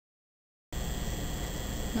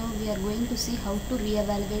Now we are going to see how to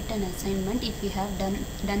reevaluate an assignment if we have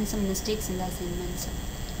done some mistakes in the assignments.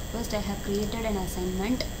 First, I have created an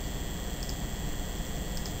assignment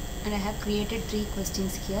and I have created 3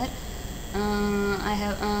 questions here. I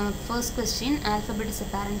have first question, Alphabet is a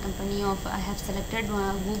parent company of, I have selected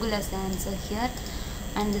Google as the answer here.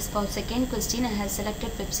 And this for second question I have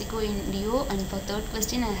selected PepsiCo Indio, and for third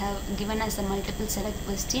question I have given as a multiple select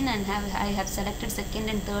question and I have selected second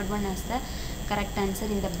and third one as the correct answer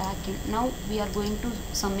in the back end. Now we are going to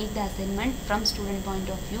submit the assignment from student point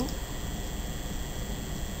of view.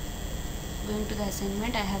 Going to the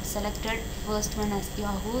assignment, I have selected first one as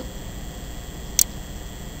Yahoo.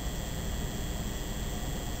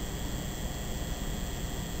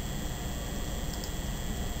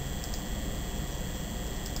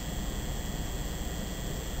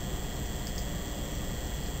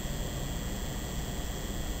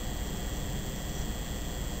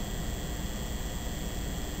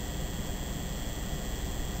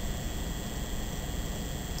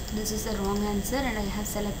 This is the wrong answer and I have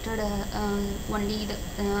selected only the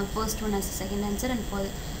first one as the second answer, and for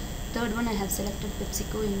third one I have selected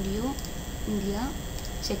PepsiCo India.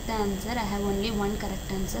 Check the answer, I have only one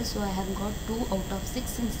correct answer, so I have got 2 out of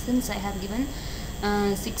 6 since I have given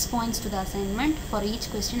 6 points to the assignment. For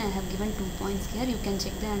each question I have given 2 points here. You can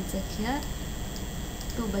check the answer here,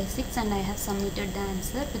 2 by 6, and I have submitted the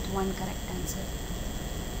answer with one correct answer.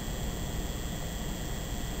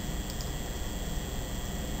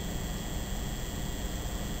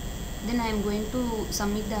 Then I am going to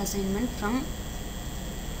submit the assignment from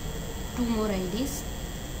 2 more IDs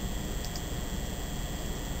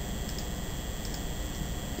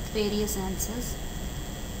with various answers.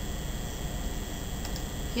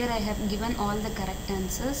 Here I have given all the correct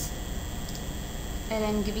answers. Where I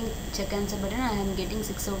am giving check answer button, I am getting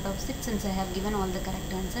 6 out of 6 since I have given all the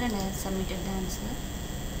correct answer and I have submitted the answer.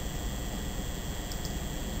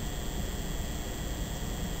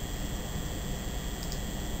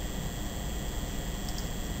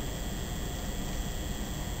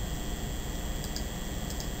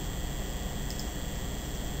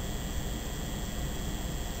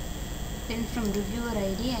 Then from reviewer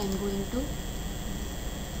ID I am going to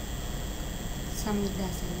submit the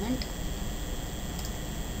assignment.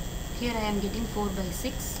 Here I am getting 4 by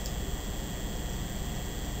 6.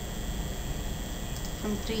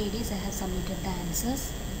 From 3 IDs I have submitted the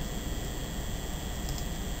answers.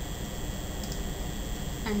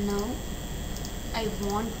 And now I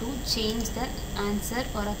want to change the answer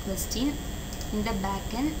or a question in the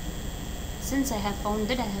back end, since I have found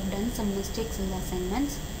that I have done some mistakes in the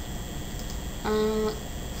assignments.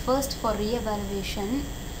 First, for re-evaluation,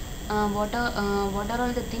 what are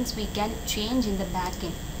all the things we can change in the back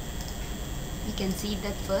end? We can see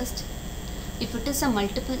that first. If it is a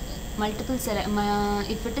if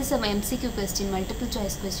it is a MCQ question, multiple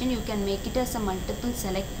choice question, you can make it as a multiple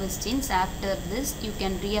select questions. After this you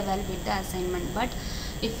can re-evaluate the assignment. But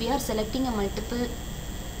if we are selecting a multiple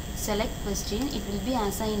select question, it will be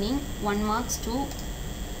assigning 1 marks to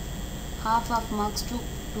half of marks to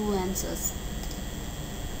 2 answers.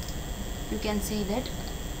 You can see that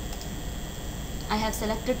I have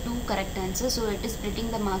selected 2 correct answers, so it is splitting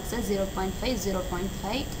the marks as 0.5,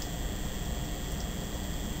 0.5.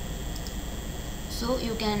 So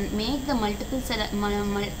you can make the multiple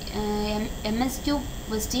MSQ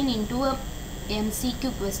question into a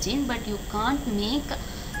MCQ question, but you can't make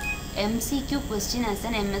MCQ question as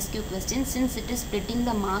an MSQ question since it is splitting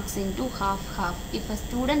the marks into half. If a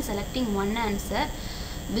student selecting one answer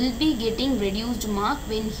will be getting reduced mark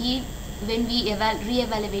when we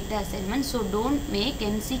re-evaluate the assignment, so don't make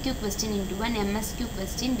MCQ question into an MSQ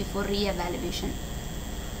question before re-evaluation.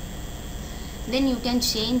 Then you can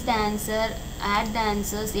change the answer, add the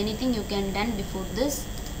answers, anything you can done before this.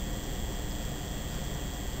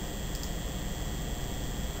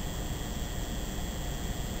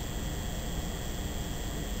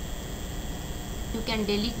 You can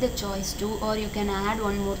delete the choice too, or you can add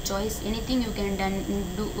one more choice. Anything you can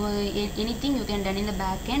anything you can done in the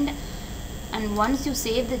back end. And once you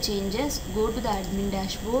save the changes, go to the admin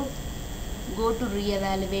dashboard, go to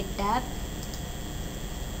re-evaluate tab,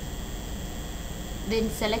 then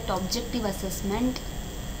select objective assessment,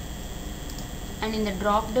 and in the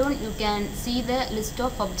drop down you can see the list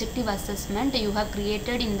of objective assessment you have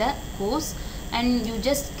created in the course, and you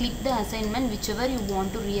just click the assignment whichever you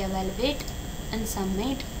want to re-evaluate and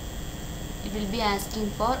submit. It will be asking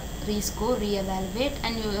for rescore, re-evaluate,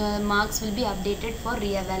 and marks will be updated for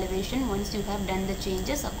re-evaluation once you have done the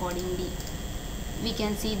changes accordingly. We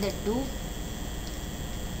can see that too.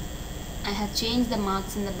 I have changed the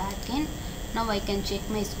marks in the back end. Now I can check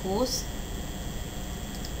my scores.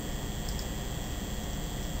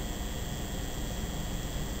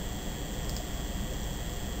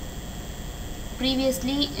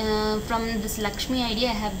 previously from this Lakshmi idea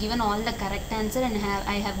I have given all the correct answer and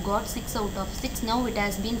I have got 6 out of 6. Now it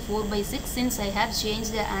has been 4 by 6 since I have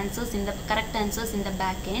changed the answers in the correct answers in the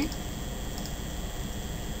back end.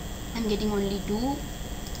 I am getting only 2,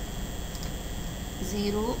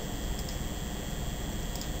 0.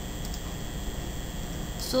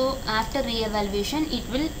 So after re-evaluation it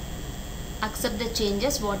will accept the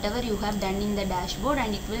changes whatever you have done in the dashboard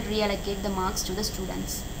and it will reallocate the marks to the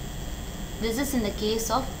students. This is in the case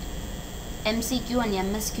of MCQ and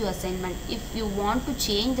MSQ assignment. If you want to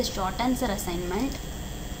change the short answer assignment,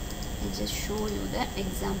 I'll just show you the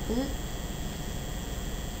example.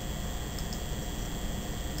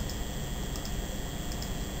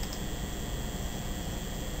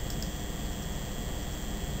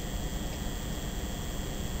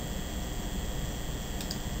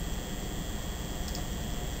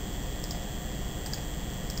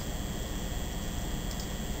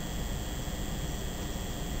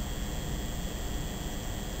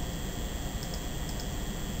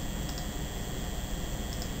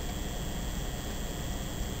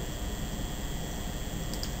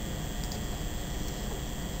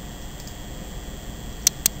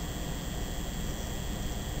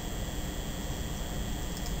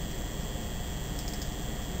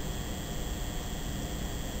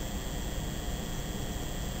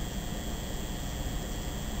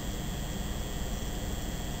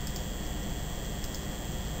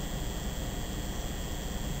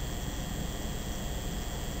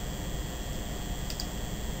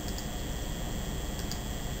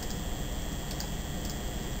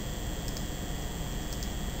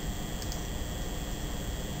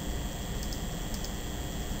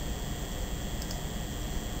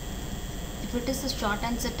 If it is a short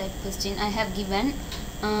answer type question, I have given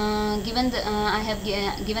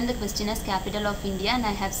the question as capital of India and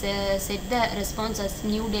I have set the response as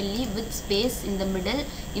New Delhi with space in the middle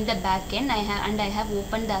in the back end. I have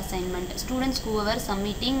opened the assignment. Students who are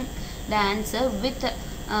submitting the answer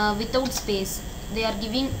without space, they are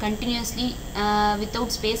giving continuously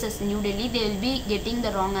without space as New Delhi, they will be getting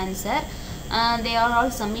the wrong answer. They are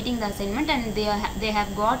all submitting the assignment and they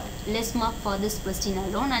have got less mark for this question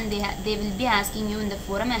alone, and they will be asking you in the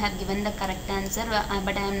forum. I have given the correct answer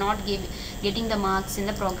but I am not getting the marks in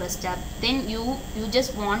the progress tab. Then you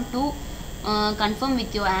just want to confirm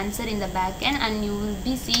with your answer in the back end and you will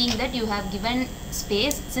be seeing that you have given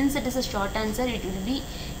space. Since it is a short answer, it will be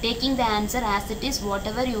taking the answer as it is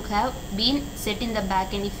whatever you have been set in the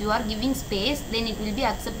back end. If you are giving space, then it will be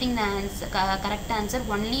accepting the answer, correct answer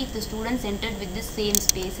only if the students entered with the same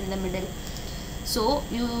space in the middle. So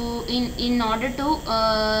you in order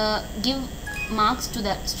to give marks to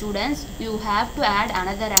the students, you have to add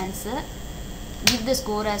another answer, give the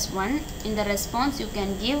score as 1. In the response you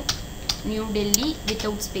can give New Delhi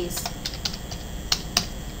without space.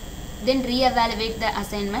 Then re-evaluate the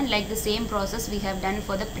assignment like the same process we have done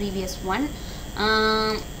for the previous one.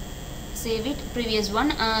 Save it, previous one.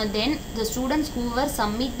 Then the students who were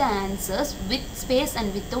submit the answers with space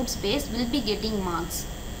and without space will be getting marks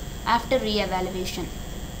after re-evaluation.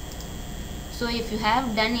 So if you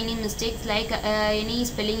have done any mistakes like any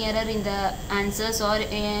spelling error in the answers or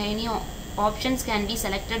any options can be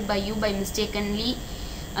selected by you by mistakenly,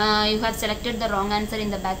 you have selected the wrong answer in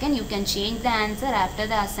the backend, you can change the answer after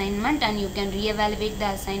the assignment and you can re-evaluate the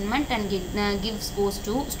assignment and give scores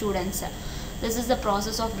to students. This is the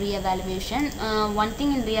process of re-evaluation. One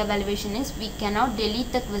thing in re-evaluation is we cannot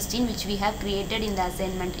delete the question which we have created in the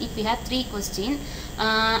assignment. If we have 3 questions,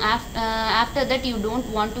 after that you don't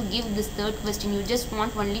want to give this third question, you just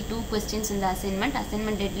want only 2 questions in the assignment.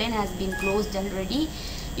 Assignment deadline has been closed already.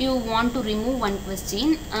 You want to remove 1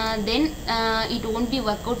 question, then it won't be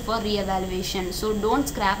work out for re-evaluation. So don't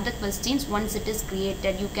scrap the questions once it is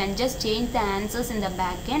created. You can just change the answers in the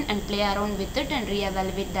back end and play around with it and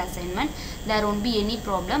re-evaluate the assignment. There won't be any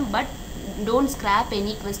problem, but don't scrap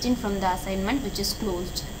any question from the assignment which is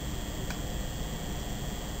closed.